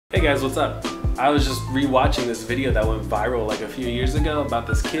Hey guys, what's up? I was just rewatching this video that went viral like a few years ago about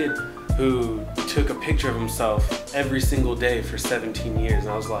this kid who took a picture of himself every single day for 17 years. And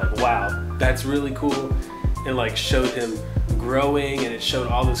I was like, wow, that's really cool. And like showed him growing, and it showed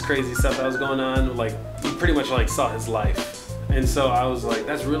all this crazy stuff that was going on. Like you pretty much like saw his life. And so I was like,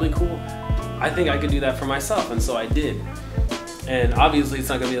 that's really cool. I think I could do that for myself. And so I did. And obviously it's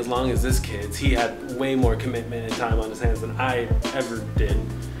not gonna be as long as this kid's. He had way more commitment and time on his hands than I ever did.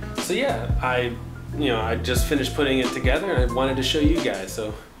 So yeah, I just finished putting it together and I wanted to show you guys.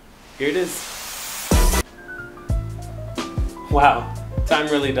 So here it is. Wow, time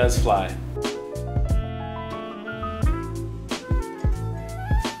really does fly.